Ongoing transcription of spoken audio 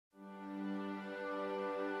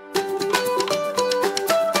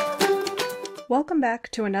Welcome back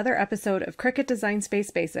to another episode of Cricut Design Space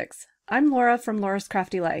Basics. I'm Laura from Laura's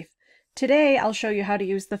Crafty Life. Today I'll show you how to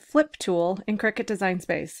use the Flip tool in Cricut Design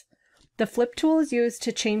Space. The Flip tool is used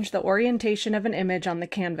to change the orientation of an image on the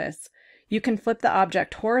canvas. You can flip the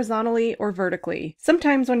object horizontally or vertically.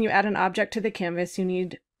 Sometimes when you add an object to the canvas, you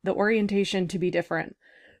need the orientation to be different.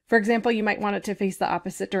 For example, you might want it to face the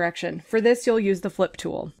opposite direction. For this, you'll use the Flip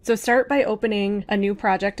tool. So start by opening a new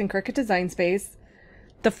project in Cricut Design Space.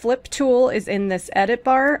 The Flip tool is in this edit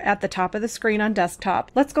bar at the top of the screen on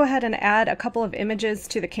desktop. Let's go ahead and add a couple of images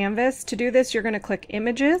to the canvas. To do this, you're going to click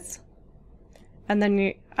Images, and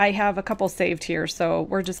then I have a couple saved here, so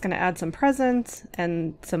we're just going to add some presents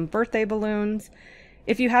and some birthday balloons.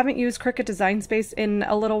 If you haven't used Cricut Design Space in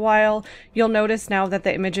a little while, you'll notice now that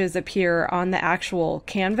the images appear on the actual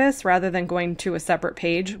canvas rather than going to a separate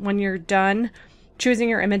page. When you're done choosing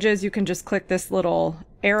your images, you can just click this little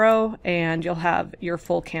arrow and you'll have your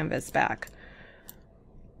full canvas back.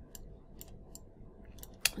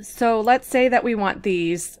 So let's say that we want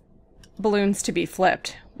these balloons to be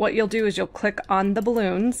flipped. What you'll do is you'll click on the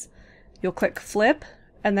balloons, you'll click Flip,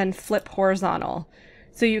 and then Flip Horizontal.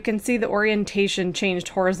 So you can see the orientation changed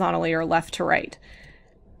horizontally or left to right.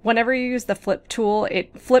 Whenever you use the Flip tool,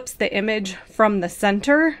 it flips the image from the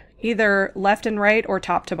center, either left and right or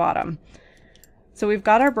top to bottom. So we've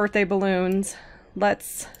got our birthday balloons.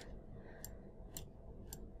 Let's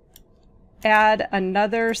add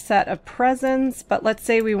another set of presents, but let's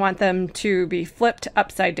say we want them to be flipped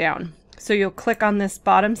upside down. So you'll click on this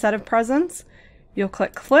bottom set of presents, you'll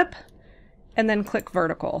click Flip, and then click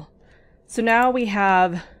Vertical. So now we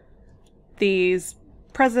have these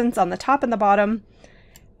presents on the top and the bottom,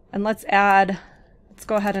 and let's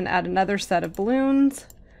go ahead and add another set of balloons,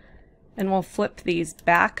 and we'll flip these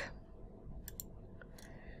back.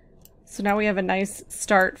 So now we have a nice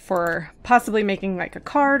start for possibly making like a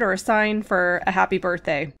card or a sign for a happy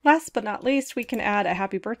birthday. Last but not least, we can add a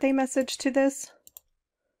happy birthday message to this.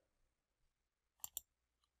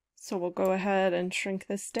 So we'll go ahead and shrink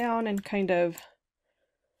this down and kind of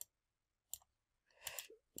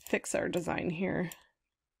fix our design here.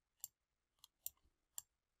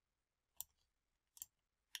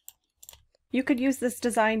 You could use this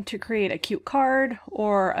design to create a cute card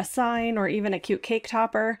or a sign or even a cute cake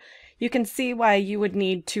topper. You can see why you would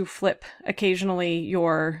need to flip occasionally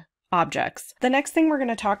your objects. The next thing we're going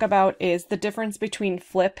to talk about is the difference between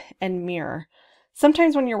flip and mirror.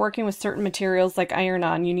 Sometimes when you're working with certain materials like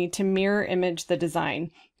iron-on, you need to mirror image the design.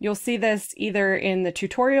 You'll see this either in the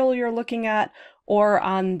tutorial you're looking at or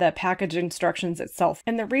on the package instructions itself.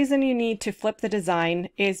 And the reason you need to flip the design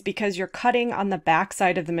is because you're cutting on the back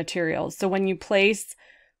side of the material. So when you place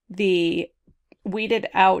the weeded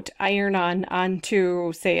out iron-on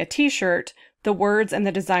onto, say, a t-shirt, the words and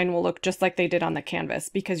the design will look just like they did on the canvas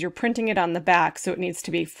because you're printing it on the back, so it needs to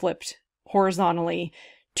be flipped horizontally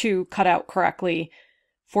to cut out correctly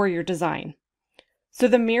for your design. So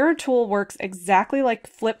the mirror tool works exactly like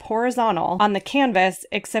Flip Horizontal on the canvas,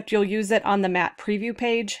 except you'll use it on the matte preview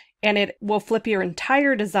page, and it will flip your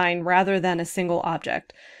entire design rather than a single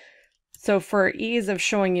object. So for ease of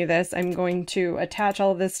showing you this, I'm going to attach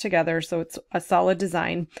all of this together so it's a solid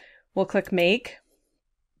design. We'll click Make.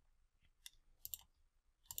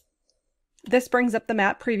 This brings up the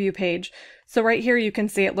matte preview page. So right here you can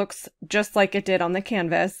see it looks just like it did on the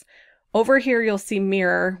canvas. Over here you'll see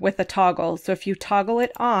Mirror with a toggle. So if you toggle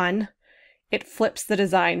it on, it flips the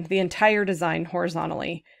design, the entire design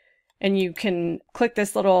horizontally. And you can click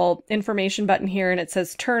this little information button here and it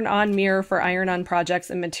says turn on mirror for iron-on projects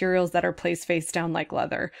and materials that are placed face down like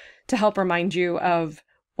leather to help remind you of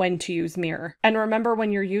when to use mirror. And remember,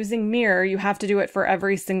 when you're using mirror, you have to do it for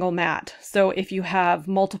every single mat. So if you have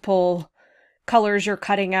multiple colors you're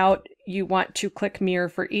cutting out, you want to click mirror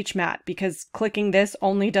for each mat because clicking this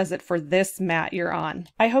only does it for this mat you're on.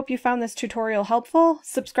 I hope you found this tutorial helpful.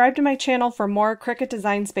 Subscribe to my channel for more Cricut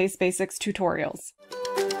Design Space Basics tutorials.